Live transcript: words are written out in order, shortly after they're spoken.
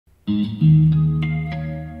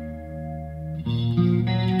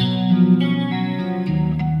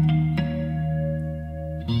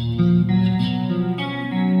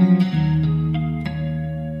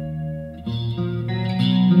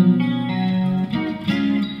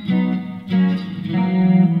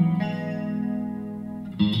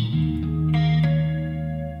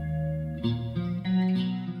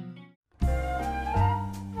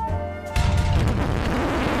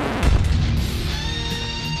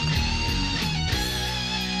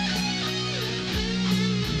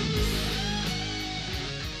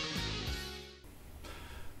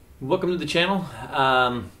Welcome to the channel.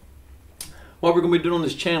 What we're going to be doing on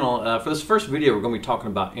this channel, for this first video, we're going to be talking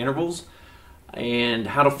about intervals and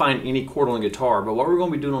how to find any chord on a guitar. But what we're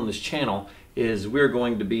going to be doing on this channel is we're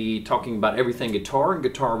going to be talking about everything guitar and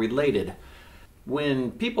guitar related.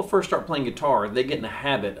 When people first start playing guitar, they get in the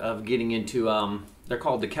habit of getting into, they're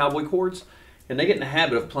called the cowboy chords, and they get in the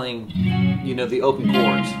habit of playing, you know, the open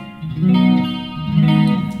chords.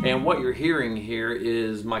 And what you're hearing here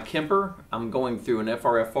is my Kemper. I'm going through an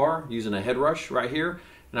FR using a head rush right here,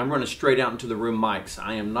 and I'm running straight out into the room mics.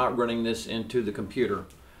 I am not running this into the computer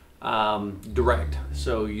direct.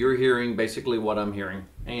 So you're hearing basically what I'm hearing,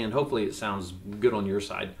 and hopefully it sounds good on your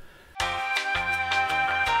side.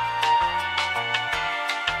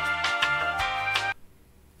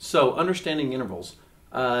 So understanding intervals.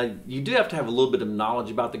 You do have to have a little bit of knowledge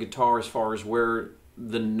about the guitar as far as where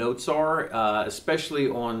the notes are, especially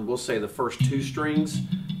on, we'll say, the first two strings.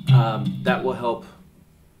 That will help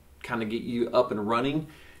kind of get you up and running.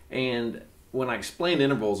 And when I explain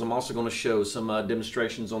intervals, I'm also going to show some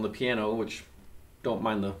demonstrations on the piano, which don't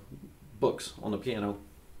mind the books on the piano,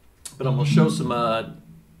 but I'm going to show some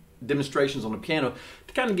demonstrations on the piano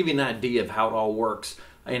to kind of give you an idea of how it all works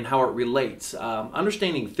and how it relates.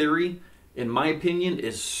 Understanding theory, in my opinion,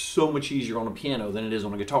 is so much easier on a piano than it is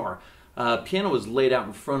on a guitar. Piano is laid out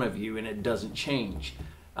in front of you and it doesn't change.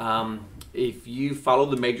 If you follow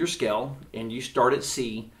the major scale and you start at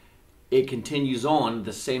C, it continues on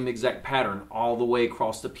the same exact pattern all the way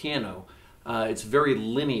across the piano. It's very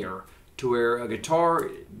linear, to where a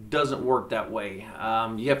guitar doesn't work that way.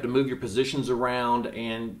 You have to move your positions around,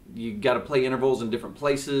 and you got to play intervals in different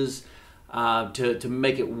places to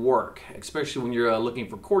make it work, especially when you're looking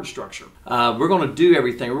for chord structure. We're going to do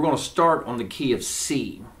everything. We're going to start on the key of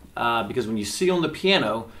C. Because when you see on the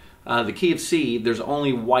piano, the key of C, there's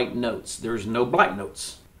only white notes. There's no black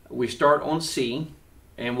notes. We start on C,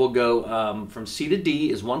 and we'll go from C to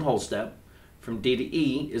D is one whole step. From D to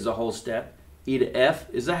E is a whole step. E to F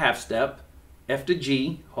is a half step. F to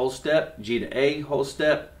G, whole step. G to A, whole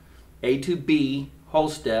step. A to B, whole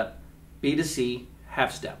step. B to C,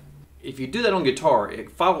 half step. If you do that on guitar,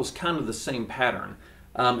 it follows kind of the same pattern.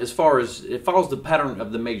 As far as it follows the pattern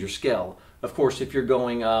of the major scale. Of course, if you're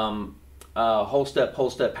going whole step,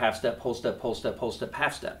 half step, whole step, whole step, whole step,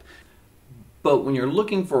 half step. But when you're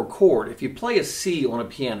looking for a chord, if you play a C on a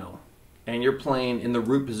piano and you're playing in the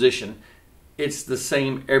root position, it's the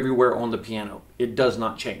same everywhere on the piano. It does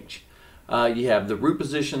not change. You have the root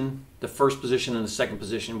position, the first position, and the second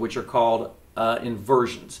position, which are called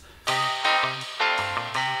inversions.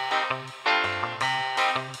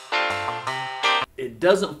 It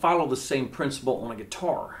doesn't follow the same principle on a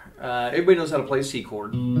guitar. Everybody knows how to play a C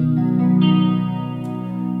chord, and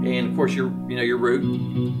of course your root,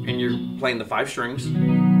 and you're playing the 5 strings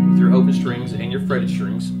with your open strings and your fretted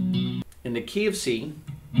strings. In the key of C,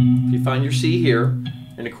 if you find your C here,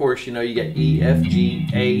 and of course you get E, F, G,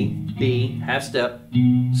 A, B, half step,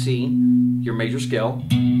 C, your major scale.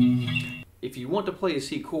 If you want to play a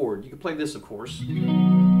C chord, you can play this, of course,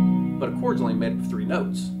 but a chord's only made up of 3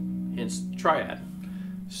 notes, hence triad.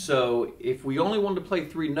 So if we only wanted to play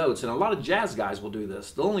 3 notes, and a lot of jazz guys will do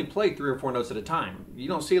this, they'll only play 3 or 4 notes at a time. You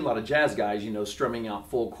don't see a lot of jazz guys, strumming out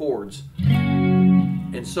full chords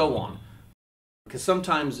and so on. Because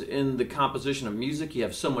sometimes in the composition of music, you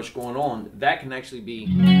have so much going on, that can actually be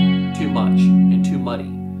too much and too muddy.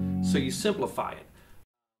 So you simplify it.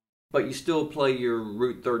 But you still play your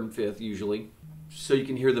root 3rd and 5th usually, so you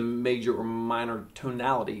can hear the major or minor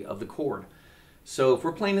tonality of the chord. So if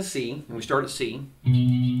we're playing a C, and we start at C,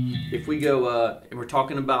 if we go, and we're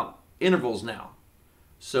talking about intervals now.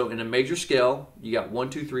 So in a major scale, you got 1,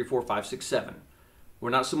 2, 3, 4, 5, 6, 7. We're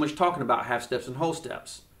not so much talking about half steps and whole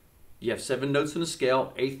steps. You have 7 notes in the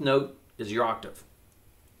scale, 8th note is your octave.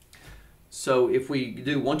 So if we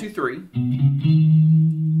do 1, 2, 3,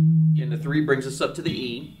 and the 3 brings us up to the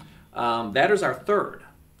E, that is our 3rd,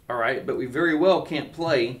 all right? But we very well can't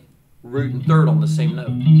play root and 3rd on the same note.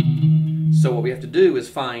 So what we have to do is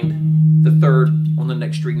find the 3rd on the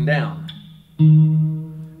next string down.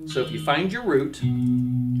 So if you find your root,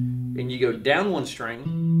 and you go down one string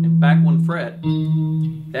and back one fret,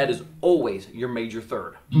 that is always your major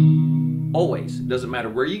third. Always. It doesn't matter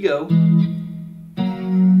where you go,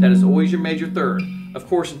 that is always your major third. Of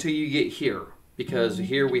course, until you get here, because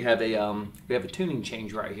here we have a tuning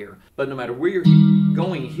change right here. But no matter where you're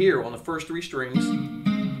going here on the first three strings,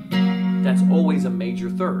 that's always a major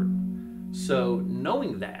third. So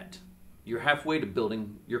knowing that, you're halfway to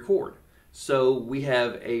building your chord. So we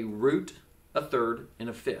have a root, a third, and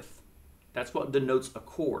a fifth. That's what denotes a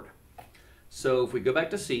chord. So if we go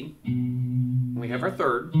back to C, we have our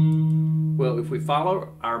third. Well, if we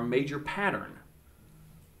follow our major pattern,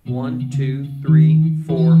 1, 2, 3,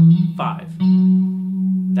 4, 5,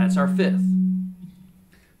 that's our fifth.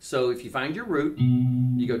 So if you find your root,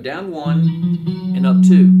 you go down 1 and up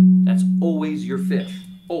 2. That's always your fifth.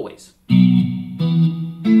 Always.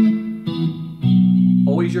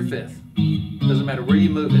 Always your fifth. Doesn't matter where you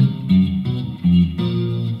move it.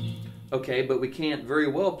 Okay, but we can't very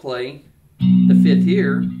well play the fifth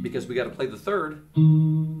here because we got to play the third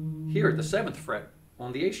here at the 7th fret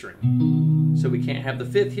on the A string. So we can't have the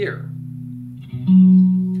fifth here.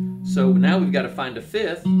 So now we've got to find a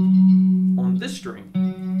fifth on this string,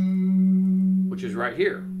 which is right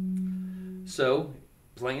here. So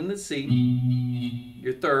playing the C,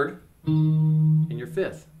 your third, and your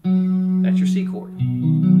fifth. That's your C chord.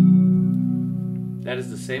 That is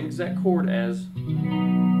the same exact chord as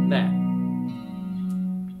that.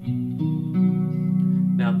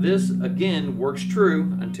 Now this, again, works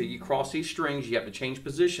true until you cross these strings. You have to change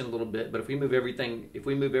position a little bit, but if we move everything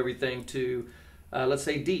to, let's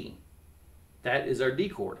say D, that is our D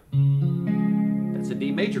chord. That's a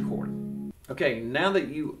D major chord. Okay, now that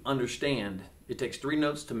you understand, it takes 3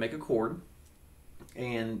 notes to make a chord,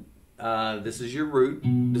 and this is your root,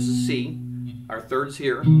 this is C, our third's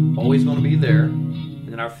here, always going to be there, and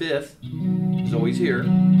then our fifth is always here.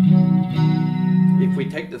 If we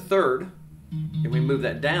take the third and we move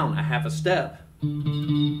that down a half a step,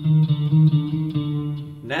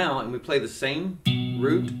 now, and we play the same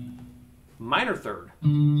root, minor third,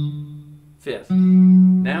 fifth,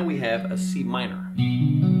 now we have a C minor.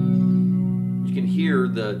 You can hear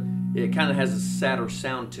it kind of has a sadder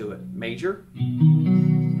sound to it. Major,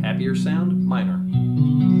 happier sound, minor,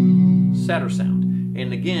 sadder sound.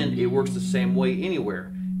 And again, it works the same way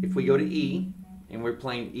anywhere. If we go to E and we're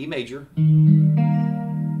playing E major,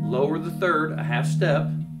 lower the third a half step,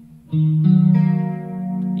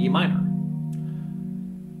 E minor.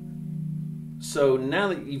 So now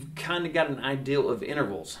that you've kind of got an idea of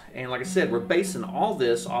intervals, and like I said, we're basing all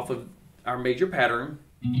this off of our major pattern.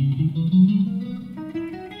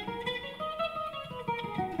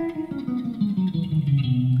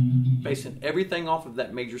 Basing everything off of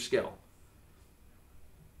that major scale.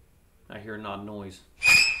 I hear an odd noise.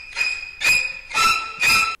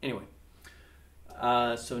 Anyway,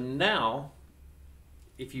 so now,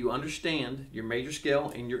 if you understand your major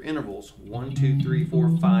scale and your intervals, 1, 2, 3,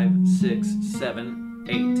 4, 5, 6,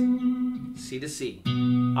 7, 8, C to C,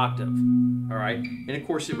 octave, all right? And of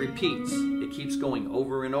course it repeats. It keeps going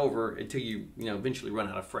over and over until you eventually run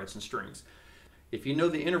out of frets and strings. If you know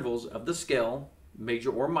the intervals of the scale, major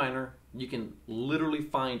or minor, you can literally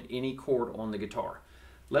find any chord on the guitar.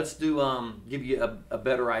 Let's do, give you a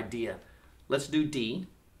better idea. Let's do D.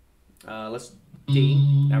 Let's D.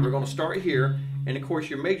 Now we're going to start here, and of course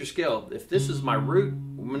your major scale, if this is my root,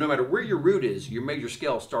 no matter where your root is, your major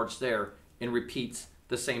scale starts there and repeats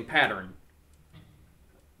the same pattern.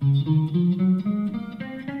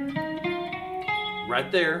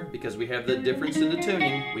 Right there, because we have the difference in the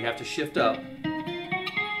tuning, we have to shift up,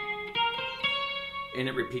 and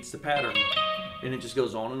it repeats the pattern, and it just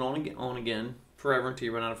goes on and on again forever until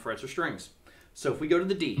you run out of frets or strings. So if we go to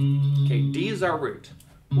the D, okay, D is our root.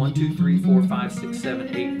 1, 2, 3, 4, 5, 6,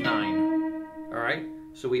 7, 8, 9. All right,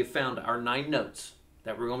 so we have found our 9 notes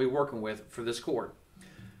that we're going to be working with for this chord.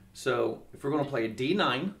 So if we're going to play a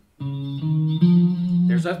D9,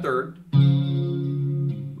 there's our third,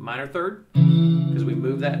 minor third, because we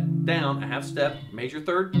move that down a half step, major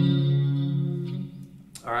third.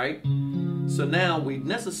 All right, so now we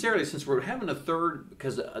necessarily, since we're having a third,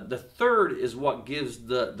 because the third is what gives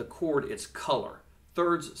the chord its color.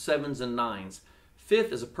 Thirds, sevens, and nines.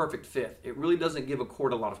 Fifth is a perfect fifth. It really doesn't give a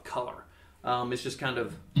chord a lot of color. It's just kind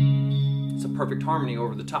of, it's a perfect harmony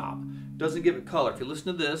over the top. Doesn't give it color. If you listen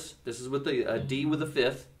to this, this is with the D with a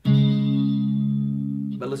fifth,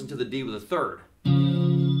 but listen to the D with a third,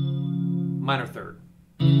 minor third.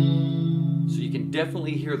 So you can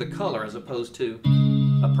definitely hear the color as opposed to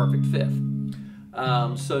a perfect fifth.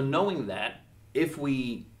 So knowing that, if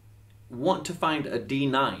we want to find a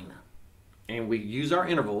D9, and we use our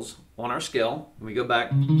intervals on our scale, and we go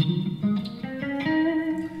back, and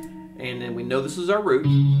then we know this is our root.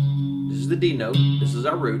 This is the D note. This is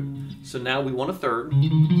our root. So now we want a third.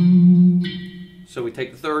 So we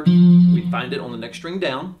take the third, we find it on the next string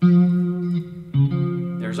down.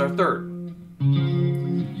 There's our third.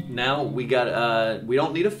 Now we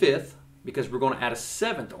don't need a fifth because we're going to add a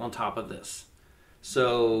seventh on top of this.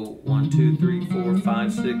 So 1, 2, 3, 4,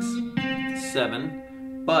 5, 6,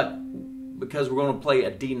 7. But because we're going to play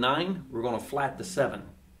a D9, we're going to flat the 7.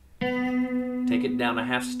 Take it down a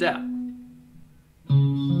half step.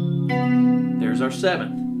 There's our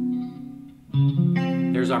 7th.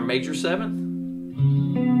 There's our major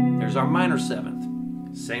 7th. There's our minor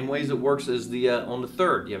 7th. Same ways it works as the on the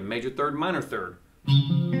third. You have major third, minor third.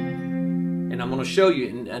 And I'm going to show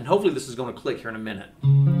you, and hopefully this is going to click here in a minute.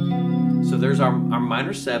 So there's our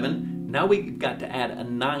minor 7. Now we've got to add a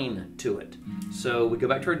 9 to it. So we go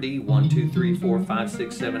back to our D. 1, 2, 3, 4, 5,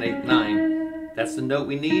 6, 7, 8, 9. That's the note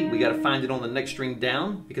we need. We got to find it on the next string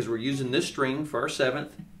down because we're using this string for our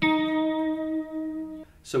 7th.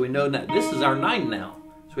 So we know that this is our 9 now.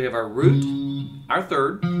 So we have our root, our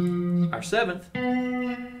third, our 7th,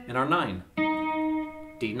 and our 9.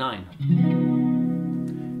 D9.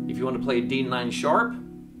 If you want to play a D9 sharp,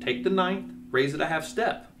 take the 9th, raise it a half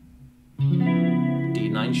step.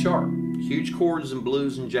 D9 sharp. Huge chords in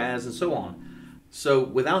blues and jazz and so on. So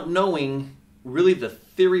without knowing really the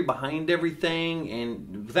theory behind everything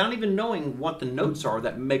and without even knowing what the notes are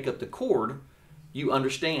that make up the chord, you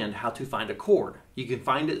understand how to find a chord. You can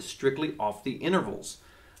find it strictly off the intervals.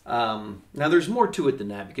 Now there's more to it than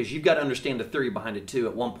that because you've got to understand the theory behind it too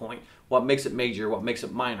at one point. What makes it major, what makes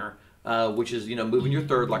it minor, which is, you know, moving your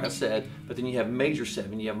third like I said, but then you have major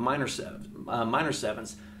 7, you have minor 7s.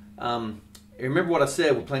 Remember what I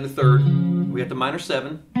said, we're playing the third, we have the minor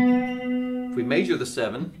 7. If we major the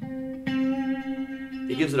 7,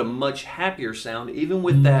 it gives it a much happier sound even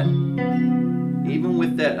with that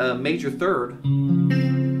major third.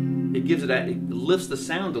 It lifts the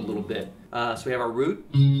sound a little bit. So we have our root,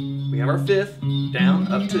 we have our 5th, down,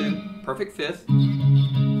 up 2, perfect 5th.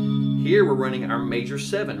 Here we're running our major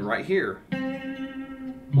 7 right here.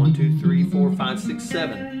 1, 2, 3, 4, 5, 6,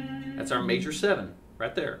 7. That's our major 7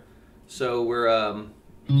 right there. So we're,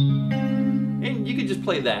 and you could just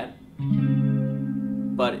play that,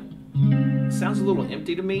 but it sounds a little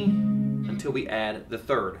empty to me until we add the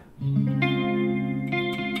third.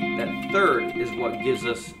 That third is what gives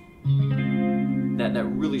us that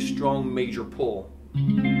really strong major pull.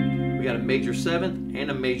 We got a major 7th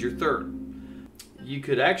and a major 3rd. You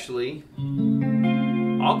could actually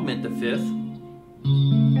augment the 5th.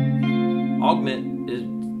 Augment is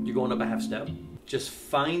you're going up a half step. Just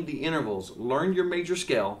find the intervals. Learn your major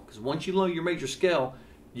scale, because once you learn your major scale,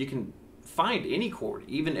 you can find any chord,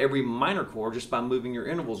 even every minor chord, just by moving your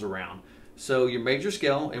intervals around. So your major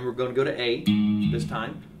scale, and we're going to go to A this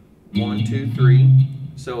time. 1, 2, 3.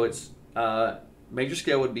 So it's major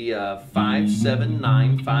scale would be 5, 7,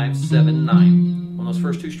 9, 5, 7, 9 on those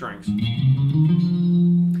first 2 strings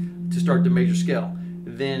to start the major scale.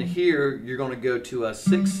 Then here you're going to go to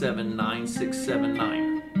 6, 7, 9, 6, 7,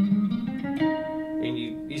 9. And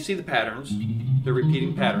you see the patterns, the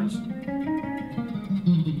repeating patterns.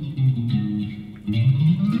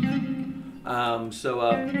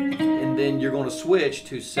 And then you're going to switch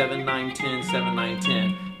to 7, 9, 10, 7, 9,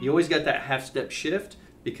 10. You always got that half step shift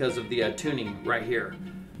because of the tuning right here.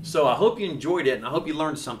 So I hope you enjoyed it and I hope you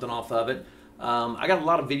learned something off of it. I got a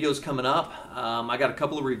lot of videos coming up. I got a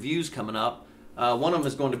couple of reviews coming up. One of them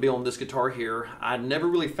is going to be on this guitar here. I never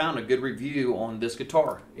really found a good review on this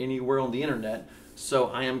guitar anywhere on the internet. So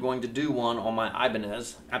I am going to do one on my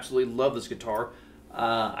Ibanez. Absolutely love this guitar.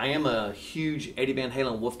 I am a huge Eddie Van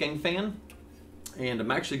Halen Wolfgang fan. And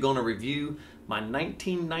I'm actually going to review my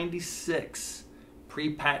 1996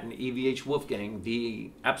 pre-patent EVH Wolfgang,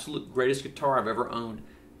 the absolute greatest guitar I've ever owned.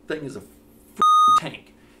 Thing is a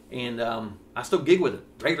tank. And I still gig with it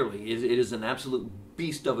regularly. It is an absolute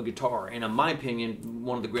beast of a guitar, and in my opinion,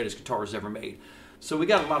 one of the greatest guitars ever made. So we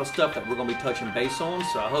got a lot of stuff that we're going to be touching base on.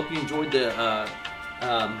 So I hope you enjoyed the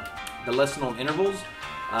lesson on intervals.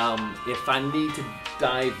 If I need to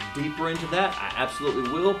dive deeper into that, I absolutely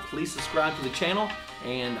will. Please subscribe to the channel,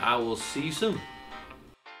 and I will see you soon.